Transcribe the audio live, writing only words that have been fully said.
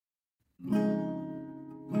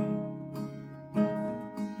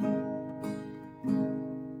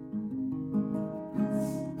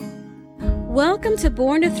Welcome to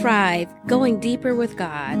Born to Thrive, Going Deeper with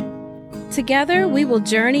God. Together, we will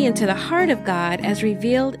journey into the heart of God as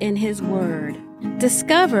revealed in His Word.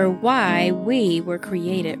 Discover why we were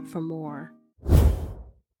created for more.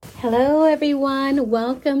 Hello, everyone.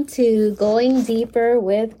 Welcome to Going Deeper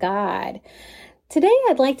with God. Today,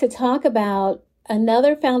 I'd like to talk about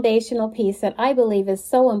another foundational piece that I believe is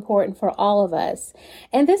so important for all of us.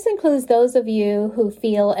 And this includes those of you who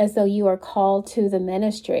feel as though you are called to the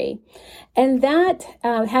ministry. And that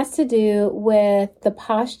has to do with the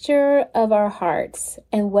posture of our hearts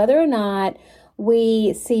and whether or not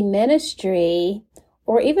we see ministry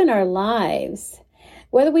or even our lives,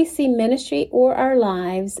 whether we see ministry or our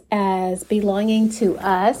lives as belonging to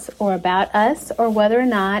us or about us, or whether or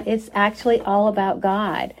not it's actually all about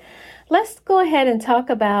God. Let's go ahead and talk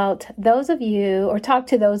about those of you, or talk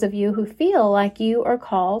to those of you who feel like you are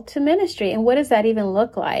called to ministry. And what does that even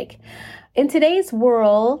look like? In today's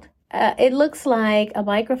world, it looks like a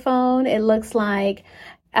microphone. It looks like,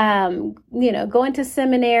 going to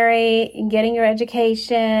seminary and getting your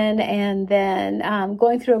education, and then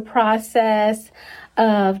going through a process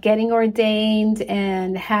of getting ordained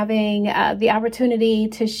and having the opportunity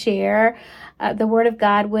to share the Word of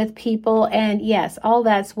God with people. And yes, all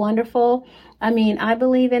that's wonderful. I mean, I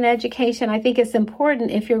believe in education. I think it's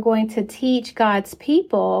important if you're going to teach God's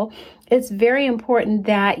people. It's very important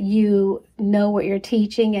that you know what you're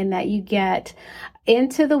teaching and that you get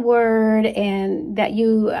into the Word and that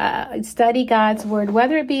you study God's Word,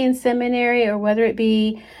 whether it be in seminary or whether it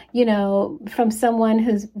be, from someone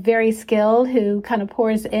who's very skilled, who kind of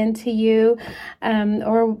pours into you,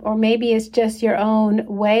 or maybe it's just your own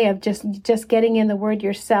way of just getting in the Word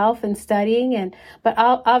yourself and studying. But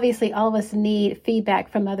obviously, all of us need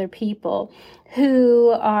feedback from other people who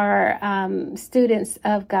are students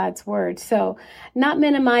of God's Word. So not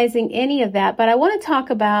minimizing any of that, but I want to talk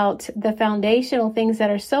about the foundational things that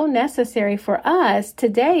are so necessary for us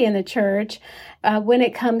today in the church when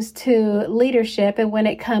it comes to leadership and when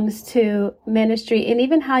it comes to ministry and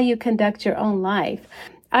even how you conduct your own life.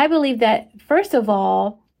 I believe that, first of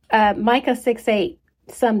all, Micah 6:8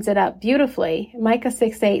 sums it up beautifully. Micah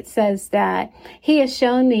 6:8 says that He has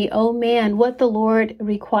shown me, O man, what the Lord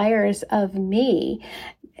requires of me.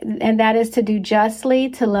 And that is to do justly,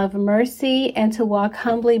 to love mercy, and to walk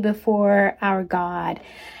humbly before our God.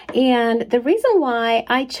 And the reason why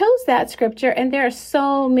I chose that scripture, and there are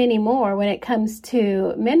so many more when it comes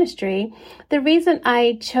to ministry, the reason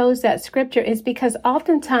I chose that scripture is because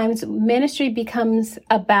oftentimes ministry becomes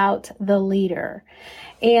about the leader.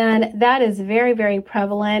 And that is very, very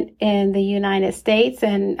prevalent in the United States,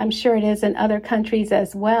 and I'm sure it is in other countries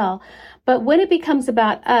as well. But when it becomes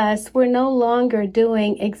about us, we're no longer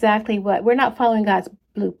doing exactly we're not following God's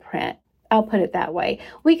blueprint. I'll put it that way.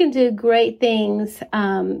 We can do great things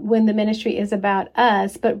when the ministry is about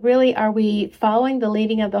us, but really, are we following the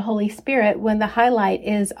leading of the Holy Spirit when the highlight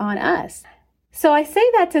is on us? So I say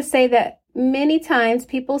that to say that many times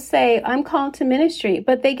people say, I'm called to ministry,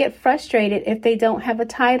 but they get frustrated if they don't have a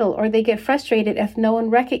title, or they get frustrated if no one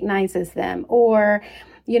recognizes them, or,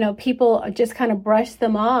 people just kind of brush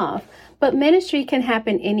them off. But ministry can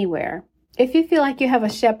happen anywhere. If you feel like you have a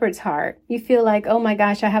shepherd's heart, you feel like, oh my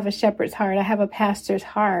gosh, I have a shepherd's heart, I have a pastor's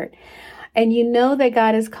heart, and you know that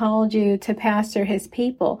God has called you to pastor His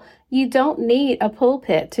people, you don't need a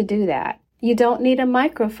pulpit to do that. You don't need a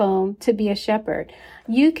microphone to be a shepherd.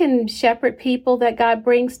 You can shepherd people that God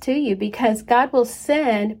brings to you, because God will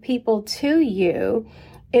send people to you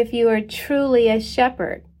if you are truly a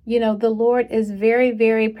shepherd. The Lord is very,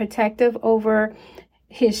 very protective over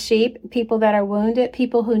His sheep, people that are wounded,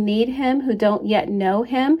 people who need Him, who don't yet know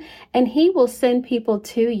Him, and He will send people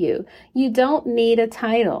to you. You don't need a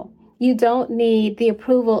title. You don't need the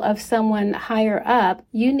approval of someone higher up.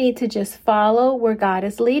 You need to just follow where God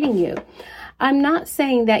is leading you. I'm not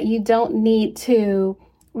saying that you don't need to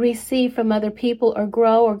receive from other people or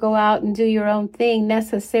grow or go out and do your own thing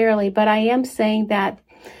necessarily, but I am saying that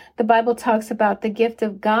the Bible talks about the gift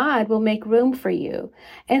of God will make room for you.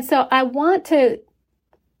 And so I want to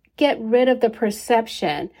get rid of the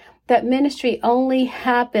perception that ministry only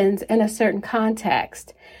happens in a certain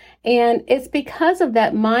context. And it's because of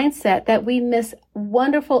that mindset that we miss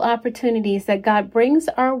wonderful opportunities that God brings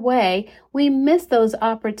our way. We miss those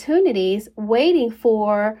opportunities waiting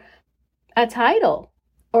for a title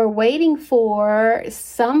or waiting for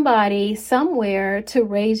somebody somewhere to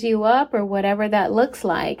raise you up or whatever that looks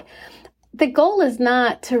like. The goal is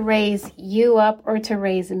not to raise you up or to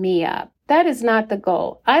raise me up. That is not the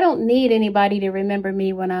goal. I don't need anybody to remember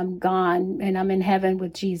me when I'm gone and I'm in heaven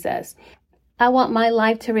with Jesus. I want my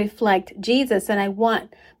life to reflect Jesus, and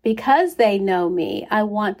because they know me, I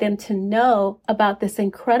want them to know about this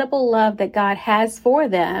incredible love that God has for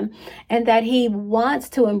them, and that he wants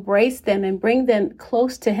to embrace them and bring them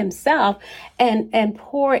close to himself and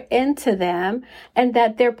pour into them, and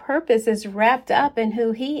that their purpose is wrapped up in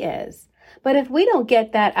who he is. But if we don't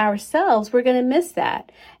get that ourselves, we're going to miss that.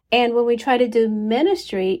 And when we try to do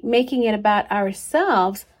ministry, making it about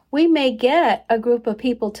ourselves, we may get a group of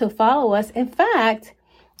people to follow us. In fact,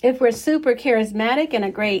 if we're super charismatic and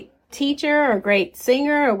a great teacher or great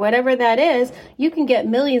singer or whatever that is, you can get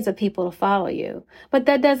millions of people to follow you. But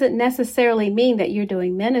that doesn't necessarily mean that you're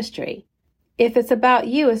doing ministry. If it's about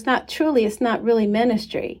you, it's not really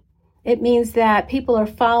ministry. It means that people are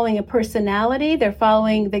following a personality, they're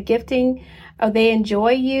following the gifting, or they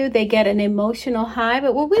enjoy you, they get an emotional high.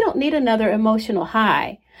 But we don't need another emotional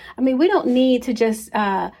high. I mean, we don't need to just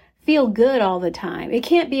feel good all the time. It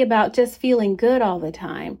can't be about just feeling good all the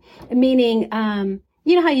time. Meaning,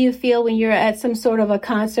 you know how you feel when you're at some sort of a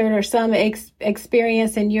concert or some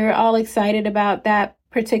experience and you're all excited about that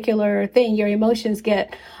particular thing. Your emotions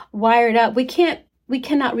get wired up. We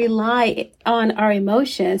cannot rely on our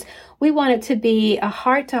emotions. We want it to be a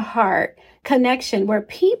heart-to-heart connection where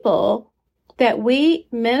people that we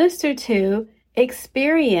minister to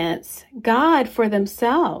experience God for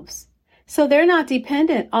themselves. So they're not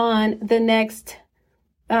dependent on the next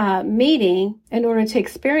meeting in order to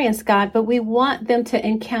experience God, but we want them to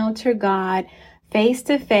encounter God face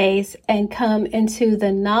to face and come into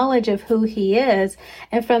the knowledge of who he is.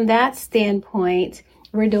 And from that standpoint,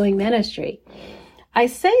 we're doing ministry. I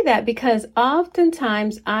say that because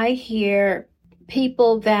oftentimes I hear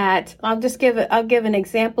people that I'll give an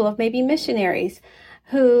example of maybe missionaries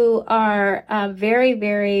who are very,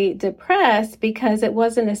 very depressed because it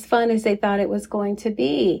wasn't as fun as they thought it was going to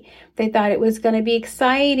be. They thought it was going to be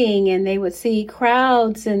exciting and they would see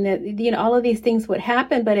crowds and that, all of these things would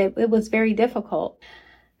happen, but it was very difficult.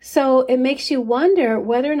 So it makes you wonder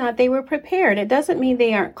whether or not they were prepared. It doesn't mean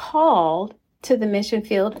they aren't called to the mission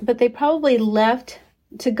field, but they probably left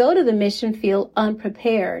to go to the mission field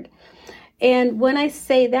unprepared. And when I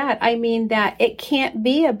say that, I mean that it can't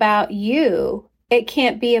be about you. It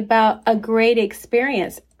can't be about a great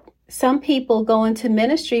experience. Some people go into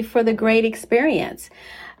ministry for the great experience.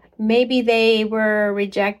 Maybe they were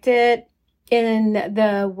rejected in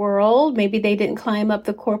the world. Maybe they didn't climb up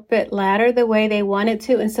the corporate ladder the way they wanted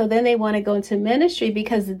to. And so then they want to go into ministry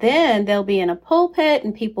because then they'll be in a pulpit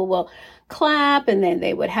and people will clap and then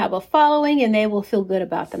they would have a following and they will feel good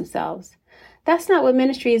about themselves. That's not what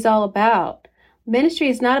ministry is all about. Ministry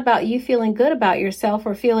is not about you feeling good about yourself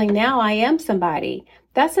or feeling now I am somebody.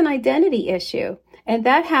 That's an identity issue. And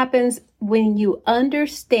that happens when you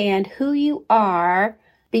understand who you are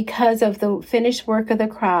because of the finished work of the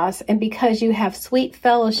cross and because you have sweet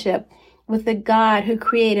fellowship with the God who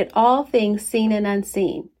created all things seen and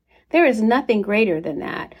unseen. There is nothing greater than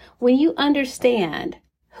that. When you understand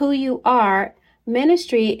who you are,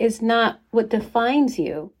 ministry is not what defines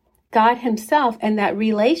you. God himself and that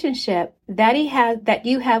relationship that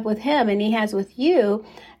you have with him and he has with you,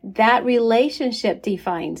 that relationship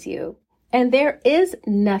defines you. And there is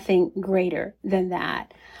nothing greater than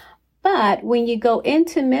that. But when you go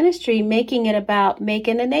into ministry, making it about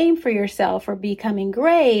making a name for yourself or becoming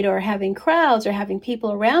great or having crowds or having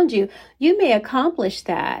people around you, you may accomplish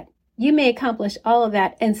that. You may accomplish all of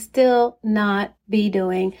that and still not be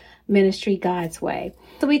doing ministry God's way.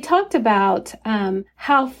 So we talked about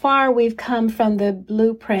how far we've come from the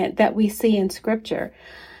blueprint that we see in Scripture.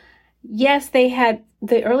 Yes,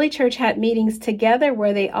 the early church had meetings together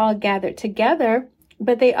where they all gathered together,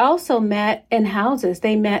 but they also met in houses.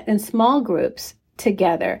 They met in small groups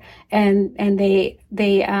together, and they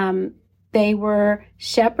were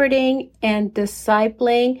shepherding and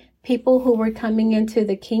discipling people who were coming into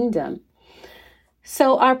the kingdom.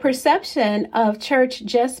 So our perception of church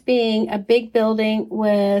just being a big building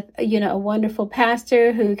with, a wonderful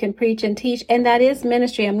pastor who can preach and teach, and that is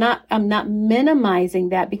ministry. I'm not minimizing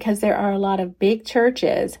that because there are a lot of big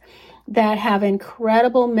churches that have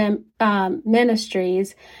incredible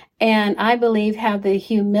ministries, and I believe have the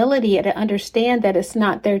humility to understand that it's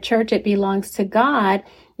not their church, it belongs to God.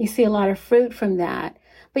 You see a lot of fruit from that.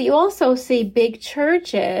 But you also see big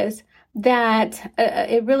churches that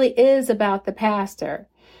it really is about the pastor.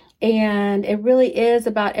 And it really is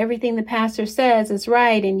about everything the pastor says is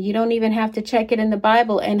right. And you don't even have to check it in the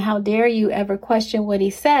Bible. And how dare you ever question what he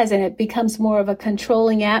says? And it becomes more of a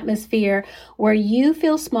controlling atmosphere where you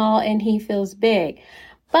feel small and he feels big.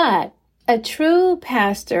 But A true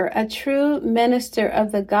pastor, a true minister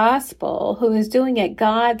of the gospel who is doing it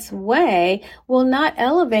God's way will not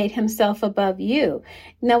elevate himself above you.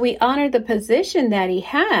 Now, we honor the position that he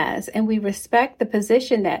has, and we respect the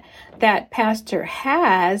position that pastor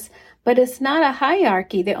has, but it's not a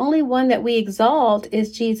hierarchy. The only one that we exalt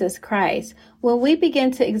is Jesus Christ. When we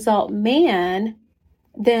begin to exalt man,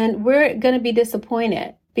 then we're going to be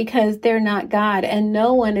disappointed because they're not God, and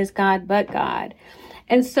no one is God but God.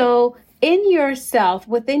 And so in yourself,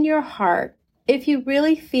 within your heart, if you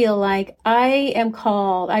really feel like I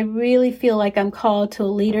really feel like I'm called to a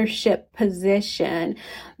leadership position,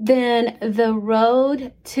 then the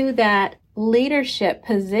road to that leadership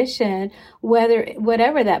position,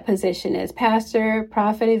 whatever that position is, pastor,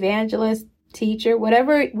 prophet, evangelist, teacher,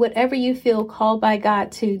 whatever you feel called by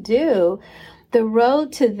God to do, the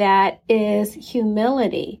road to that is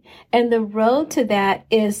humility. And the road to that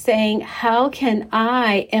is saying, how can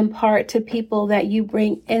I impart to people that you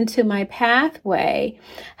bring into my pathway?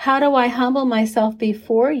 How do I humble myself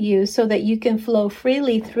before you so that you can flow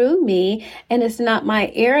freely through me? And it's not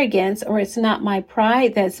my arrogance or it's not my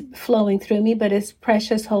pride that's flowing through me, but it's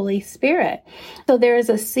precious Holy Spirit. So there is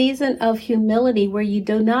a season of humility where you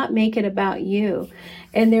do not make it about you.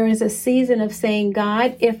 And there is a season of saying,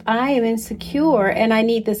 God, if I am insecure and I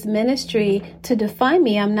need this ministry to define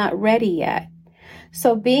me, I'm not ready yet.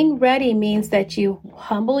 So being ready means that you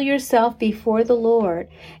humble yourself before the Lord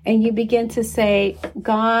and you begin to say,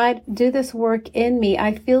 God, do this work in me.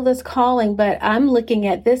 I feel this calling, but I'm looking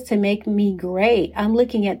at this to make me great. I'm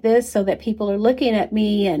looking at this so that people are looking at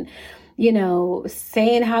me and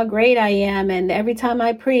saying how great I am. And every time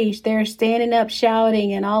I preach, they're standing up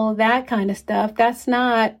shouting and all of that kind of stuff. That's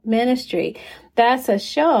not ministry. That's a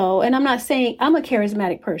show. And I'm not saying I'm a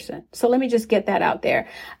charismatic person. So let me just get that out there.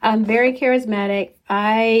 I'm very charismatic.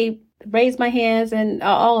 I raise my hands and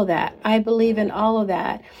all of that. I believe in all of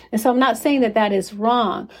that. And so I'm not saying that that is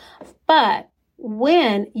wrong. But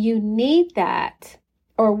when you need that,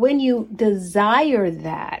 or when you desire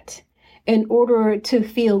that, in order to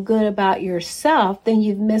feel good about yourself, then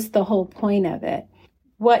you've missed the whole point of it.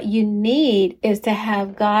 What you need is to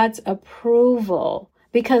have God's approval,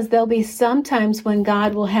 because there'll be some times when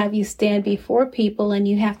God will have you stand before people and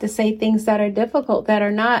you have to say things that are difficult, that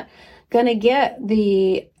are not going to get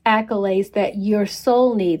the accolades that your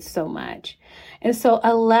soul needs so much. And so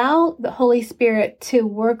allow the Holy Spirit to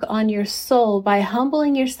work on your soul by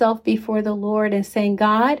humbling yourself before the Lord and saying,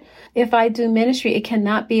 God, if I do ministry, it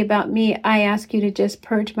cannot be about me. I ask you to just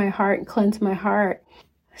purge my heart and cleanse my heart.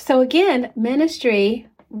 So again, ministry,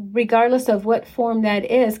 regardless of what form that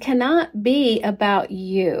is, cannot be about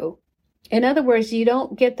you. In other words, you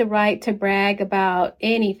don't get the right to brag about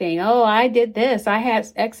anything. Oh, I did this. I had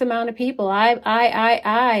X amount of people. And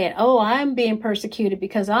oh, I'm being persecuted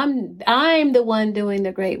because I'm the one doing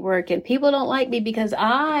the great work and people don't like me because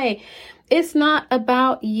it's not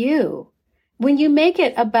about you. When you make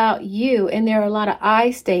it about you and there are a lot of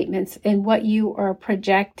I statements in what you are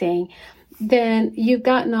projecting, then you've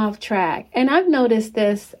gotten off track. And I've noticed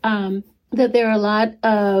this, that there are a lot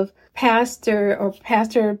of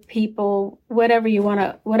pastor people, whatever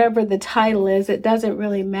the title is, it doesn't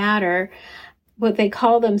really matter what they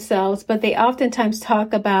call themselves, but they oftentimes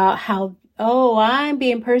talk about how, oh, I'm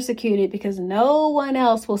being persecuted because no one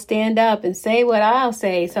else will stand up and say what I'll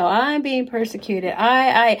say. So I'm being persecuted.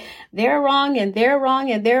 They're wrong and they're wrong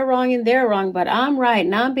and they're wrong and they're wrong, but I'm right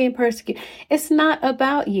and I'm being persecuted. It's not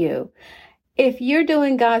about you. If you're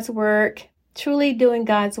doing God's work, truly doing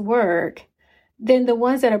God's work, then the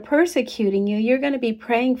ones that are persecuting you, you're going to be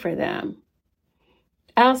praying for them.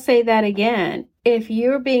 I'll say that again. If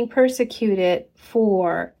you're being persecuted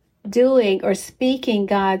for doing or speaking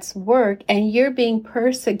God's work and you're being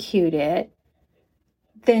persecuted,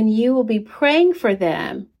 then you will be praying for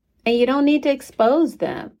them and you don't need to expose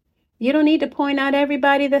them. You don't need to point out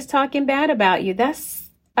everybody that's talking bad about you. That's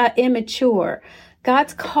immature.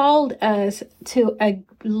 God's called us to a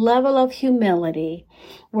level of humility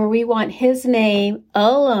where we want his name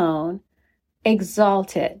alone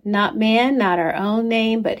exalted, not man, not our own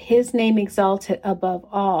name, but his name exalted above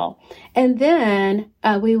all. And then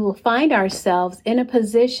we will find ourselves in a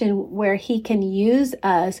position where he can use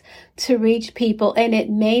us to reach people. And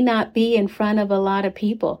it may not be in front of a lot of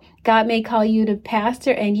people. God may call you to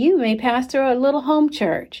pastor and you may pastor a little home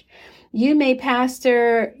church. You may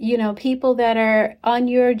pastor, people that are on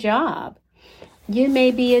your job. You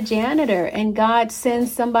may be a janitor and God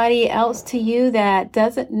sends somebody else to you that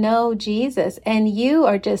doesn't know Jesus, and you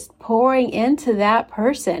are just pouring into that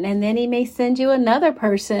person. And then he may send you another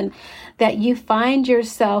person that you find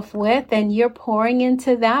yourself with, and you're pouring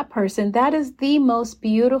into that person. That is the most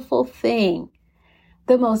beautiful thing.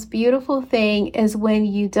 The most beautiful thing is when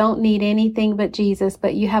you don't need anything but Jesus,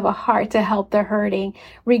 but you have a heart to help the hurting,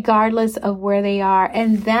 regardless of where they are.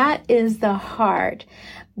 And that is the heart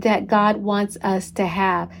that God wants us to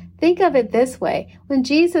have. Think of it this way. When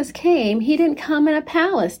Jesus came, he didn't come in a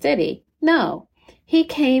palace, did he? No. He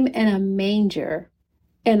came in a manger,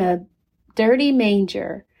 in a dirty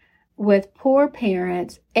manger with poor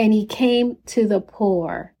parents, and he came to the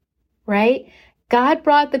poor, right? God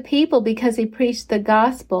brought the people because he preached the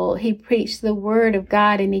gospel. He preached the word of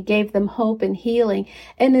God, and he gave them hope and healing.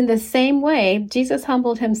 And in the same way, Jesus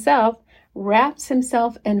humbled himself, wraps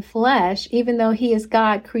himself in flesh, even though he is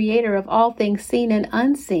God, creator of all things seen and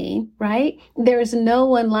unseen, right? There is no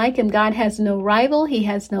one like him. God has no rival. He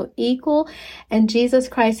has no equal. And Jesus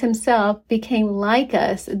Christ himself became like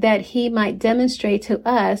us that he might demonstrate to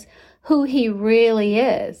us who he really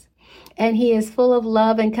is. And he is full of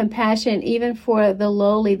love and compassion, even for the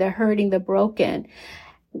lowly, the hurting, the broken.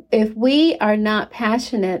 If we are not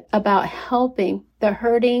passionate about helping the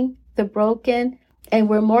hurting, the broken, and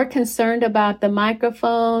we're more concerned about the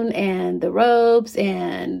microphone and the robes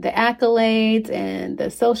and the accolades and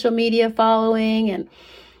the social media following and,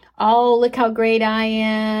 oh, look how great I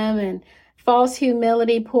am, and false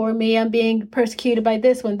humility, poor me, I'm being persecuted by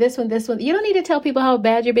this one. You don't need to tell people how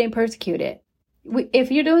bad you're being persecuted. If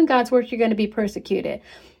you're doing God's work, you're going to be persecuted.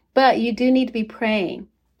 But you do need to be praying.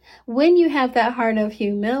 When you have that heart of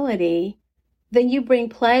humility, then you bring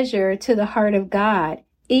pleasure to the heart of God,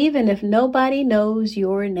 even if nobody knows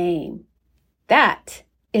your name. That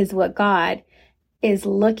is what God is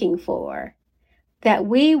looking for. That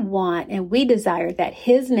we want and we desire that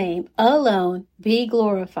his name alone be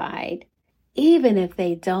glorified, even if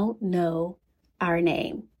they don't know our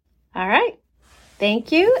name. All right.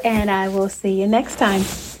 Thank you, and I will see you next time.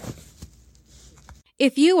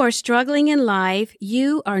 If you are struggling in life,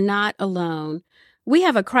 you are not alone. We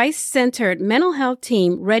have a Christ-centered mental health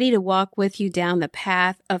team ready to walk with you down the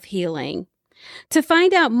path of healing. To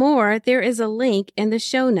find out more, there is a link in the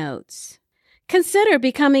show notes. Consider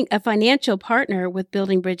becoming a financial partner with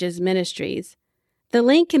Building Bridges Ministries. The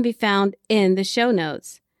link can be found in the show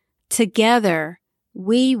notes. Together,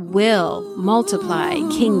 we will multiply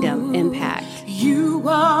kingdom impact. You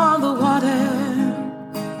are the water,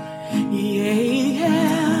 yeah.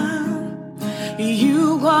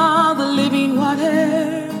 You are the living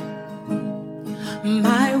water.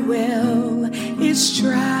 My well is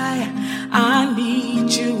dry. I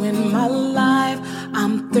need you in my life.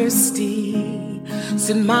 I'm thirsty.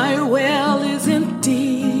 Said my well is in